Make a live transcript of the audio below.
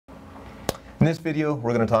In this video,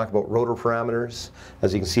 we're going to talk about rotor parameters.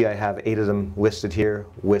 As you can see, I have 8 of them listed here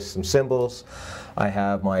with some symbols. I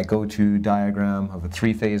have my go-to diagram of a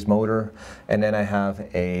 3-phase motor, and then I have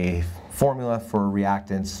a formula for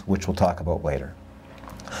reactance, which we'll talk about later.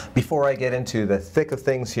 Before I get into the thick of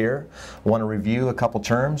things here, I want to review a couple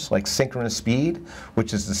terms like synchronous speed,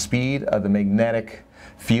 which is the speed of the magnetic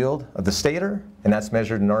field of the stator, and that's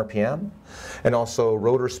measured in RPM, and also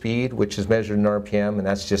rotor speed, which is measured in RPM, and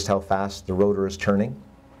that's just how fast the rotor is turning.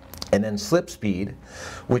 And then slip speed,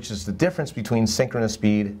 which is the difference between synchronous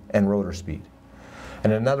speed and rotor speed.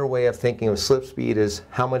 And another way of thinking of slip speed is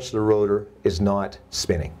how much the rotor is not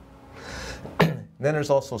spinning. Then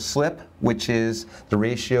there's also slip, which is the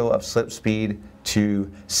ratio of slip speed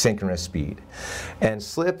to synchronous speed. And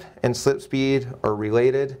slip speed are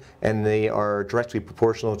related, and they are directly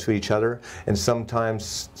proportional to each other. And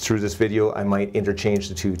sometimes through this video I might interchange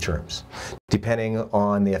the two terms, depending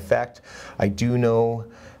on the effect. I do know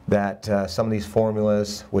that some of these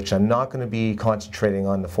formulas, which I'm not going to be concentrating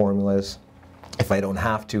on the formulas if I don't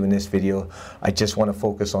have to in this video, I just want to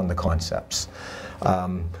focus on the concepts.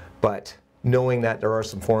 But knowing that there are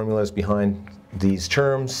some formulas behind these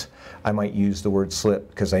terms, I might use the word slip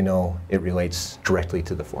because I know it relates directly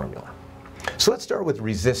to the formula. So let's start with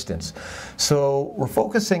resistance. So we're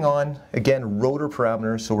focusing on, again, rotor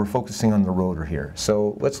parameters, so we're focusing on the rotor here.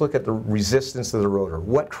 So let's look at the resistance of the rotor.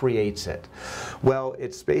 What creates it? Well,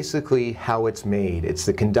 it's basically how it's made. It's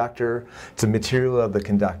the conductor, it's the material of the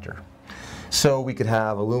conductor. So we could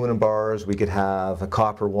have aluminum bars, we could have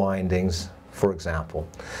copper windings, for example.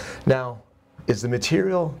 Now, is the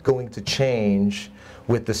material going to change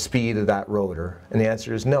with the speed of that rotor? And the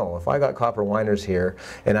answer is no. If I got copper winders here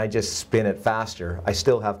and I just spin it faster, I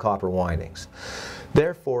still have copper windings.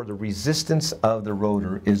 Therefore, the resistance of the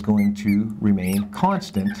rotor is going to remain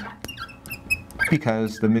constant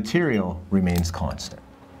because the material remains constant.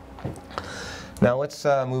 Now let's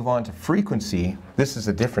move on to frequency. This is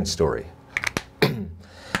a different story.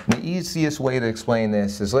 The easiest way to explain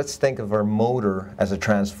this is, let's think of our motor as a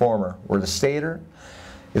transformer where the stator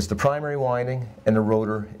is the primary winding and the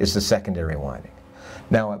rotor is the secondary winding.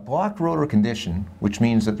 Now at block rotor condition, which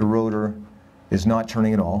means that the rotor is not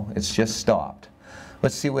turning at all, it's just stopped.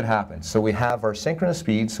 Let's see what happens. So we have our synchronous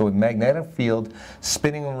speed, so a magnetic field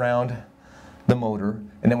spinning around the motor,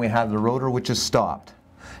 and then we have the rotor which is stopped.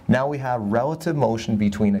 Now we have relative motion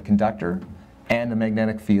between a conductor and the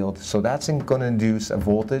magnetic field, so that's going to induce a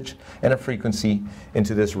voltage and a frequency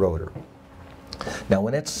into this rotor. Now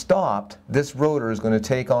when it's stopped, this rotor is going to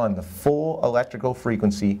take on the full electrical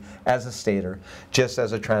frequency as a stator, just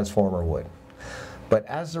as a transformer would. But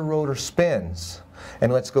as the rotor spins,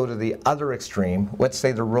 and let's go to the other extreme, let's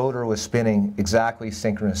say the rotor was spinning exactly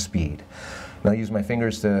synchronous speed. And I'll use my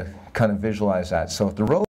fingers to kind of visualize that. So if the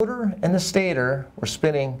rotor and the stator were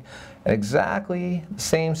spinning at exactly the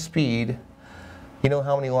same speed, you know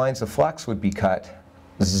how many lines of flux would be cut?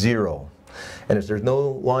 0. And if there's no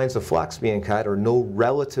lines of flux being cut, or no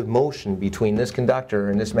relative motion between this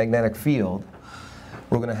conductor and this magnetic field,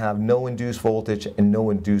 we're going to have no induced voltage and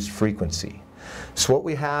no induced frequency. So what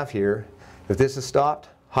we have here, if this is stopped,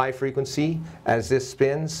 high frequency, as this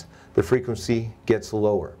spins, the frequency gets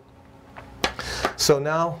lower. So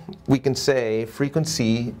now we can say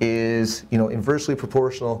frequency is, inversely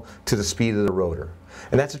proportional to the speed of the rotor.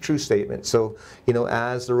 And that's a true statement. So,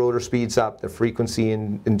 as the rotor speeds up, the frequency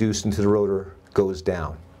induced into the rotor goes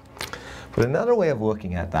down. But another way of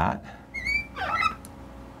looking at that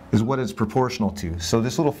is what it's proportional to. So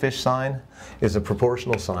this little fish sign is a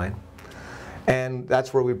proportional sign. And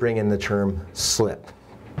that's where we bring in the term slip.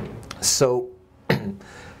 So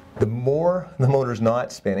the more the motor's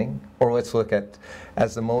not spinning, or let's look at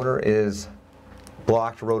as the motor is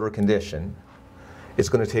blocked rotor condition, it's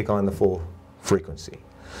going to take on the full frequency.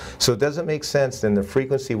 So it doesn't make sense then the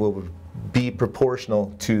frequency will be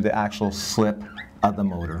proportional to the actual slip of the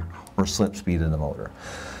motor, or slip speed of the motor.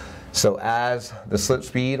 So as the slip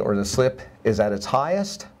speed or the slip is at its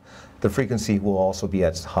highest, the frequency will also be at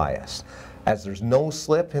its highest. As there's no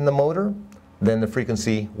slip in the motor, then the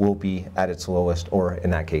frequency will be at its lowest, or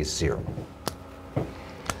in that case 0.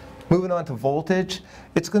 Moving on to voltage,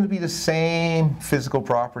 it's going to be the same physical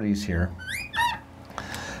properties here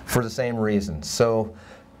for the same reasons. So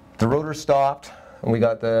the rotor stopped and we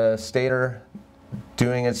got the stator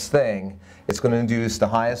doing its thing. It's going to induce the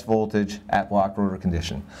highest voltage at block rotor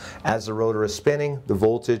condition. As the rotor is spinning,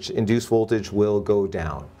 the induced voltage will go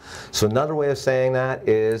down. So another way of saying that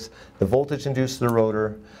is the voltage induced to the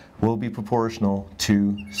rotor will be proportional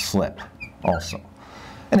to slip also.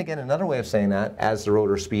 And again, another way of saying that, as the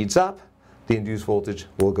rotor speeds up, the induced voltage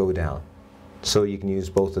will go down. So you can use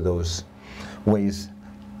both of those ways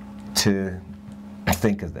to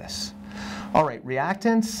think of this. All right,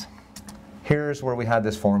 reactance, here's where we had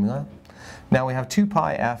this formula. Now we have 2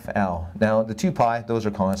 pi FL. Now the 2 pi, those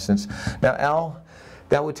are constants. Now L,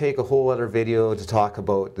 that would take a whole other video to talk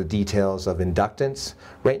about the details of inductance.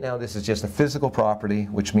 Right now this is just a physical property,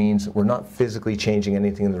 which means we're not physically changing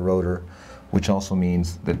anything in the rotor, which also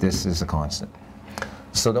means that this is a constant.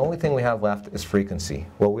 So the only thing we have left is frequency.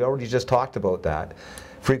 Well, we already just talked about that.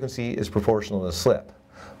 Frequency is proportional to slip.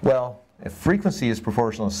 Well, if frequency is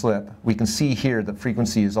proportional to slip, we can see here that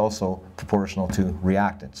frequency is also proportional to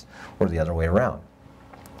reactance, or the other way around.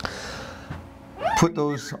 Put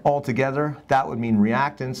those all together, that would mean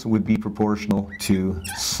reactance would be proportional to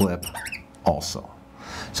slip also.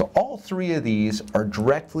 So all 3 of these are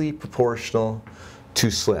directly proportional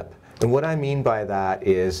to slip. And what I mean by that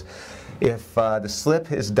is if the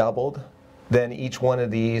slip is doubled, then each one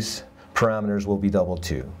of these parameters will be doubled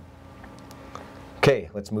too.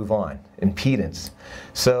 Okay, let's move on. Impedance.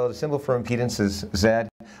 So the symbol for impedance is Z.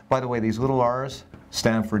 By the way, these little r's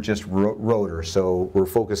stand for just rotor, so we're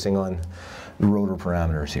focusing on the rotor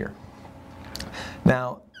parameters here.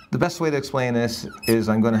 Now, the best way to explain this is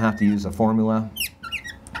I'm going to have to use a formula.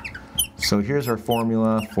 So here's our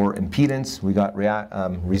formula for impedance. We got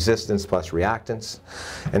resistance plus reactance,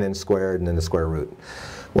 and then squared, and then the square root.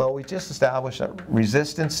 Well, we just established that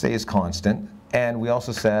resistance stays constant, and we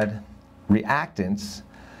also said reactance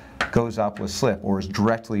goes up with slip, or is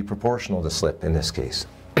directly proportional to slip in this case.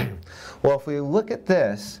 Well, if we look at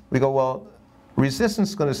this, we go, well, resistance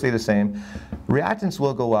is going to stay the same. Reactance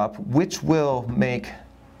will go up, which will make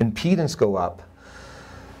impedance go up.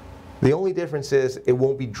 The only difference is it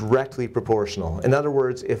won't be directly proportional. In other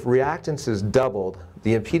words, if reactance is doubled,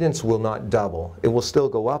 the impedance will not double. It will still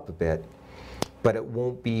go up a bit, but it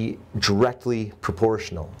won't be directly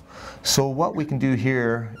proportional. So what we can do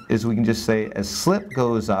here is we can just say as slip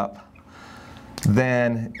goes up,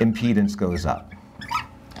 then impedance goes up.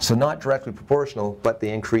 So not directly proportional, but they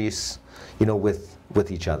increase, you know, with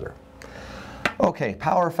each other. Okay,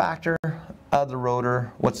 power factor of the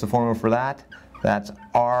rotor, what's the formula for that? That's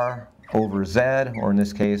R over Z, or in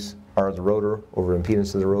this case, R of the rotor over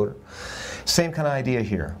impedance of the rotor. Same kind of idea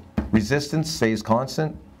here. Resistance stays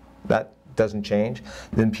constant. That doesn't change.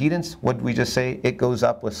 The impedance, what did we just say? It goes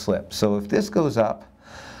up with slip. So if this goes up,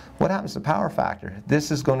 what happens to power factor? This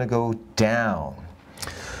is going to go down.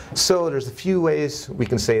 So there's a few ways we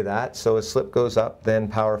can say that. So as slip goes up, then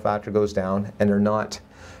power factor goes down, and they're not,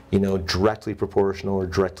 you know, directly proportional or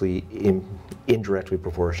directly indirectly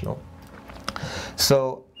proportional.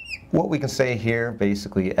 So what we can say here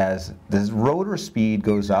basically, as the rotor speed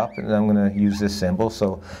goes up, and I'm going to use this symbol,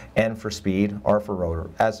 so N for speed, R for rotor.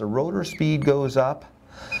 As the rotor speed goes up,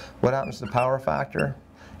 what happens to the power factor?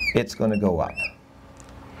 It's going to go up.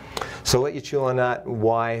 So let you chew on that,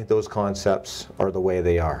 why those concepts are the way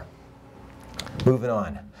they are. Moving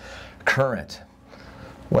on. Current.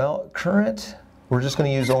 Well, current, we're just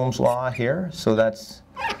going to use Ohm's law here, so that's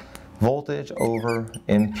voltage over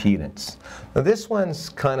impedance. Now this one's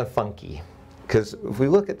kind of funky, because if we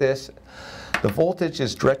look at this, the voltage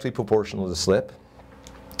is directly proportional to the slip.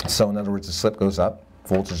 So in other words, the slip goes up,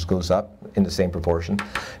 voltage goes up in the same proportion.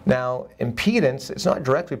 Now impedance, it's not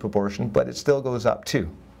directly proportional, but it still goes up too.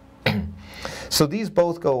 So these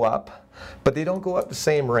both go up, but they don't go up the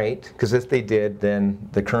same rate, because if they did, then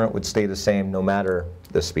the current would stay the same no matter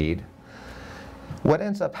the speed. What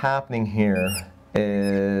ends up happening here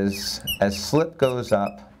is as slip goes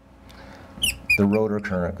up, the rotor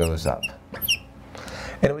current goes up.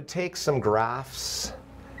 And it would take some graphs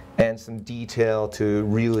and some detail to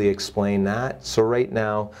really explain that. So right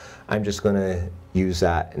now, I'm just going to use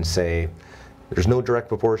that and say there's no direct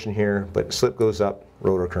proportion here, but slip goes up,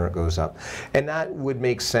 rotor current goes up. And that would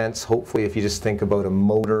make sense, hopefully, if you just think about a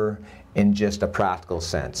motor in just a practical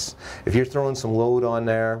sense. If you're throwing some load on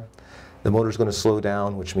there, the motor's going to slow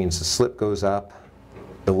down, which means the slip goes up,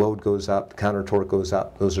 the load goes up, the counter torque goes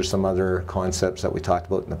up. Those are some other concepts that we talked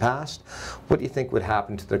about in the past. What do you think would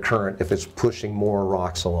happen to the current if it's pushing more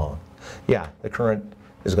rocks along? Yeah, the current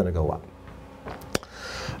is going to go up.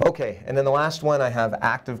 Okay, and then the last one I have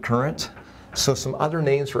active current. So some other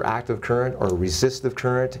names for active current are resistive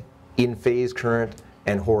current, in-phase current,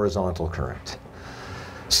 and horizontal current.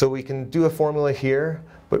 So we can do a formula here,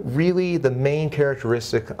 but really the main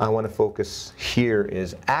characteristic I want to focus here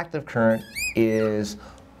is active current is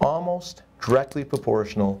almost directly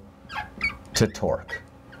proportional to torque.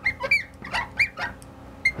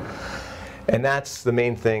 And that's the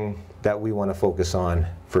main thing that we want to focus on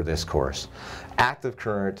for this course. Active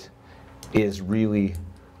current is really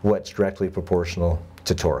what's directly proportional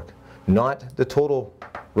to torque. Not the total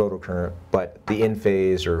rotor current, but the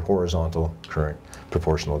in-phase or horizontal current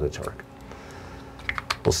proportional to torque.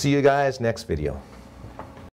 We'll see you guys next video.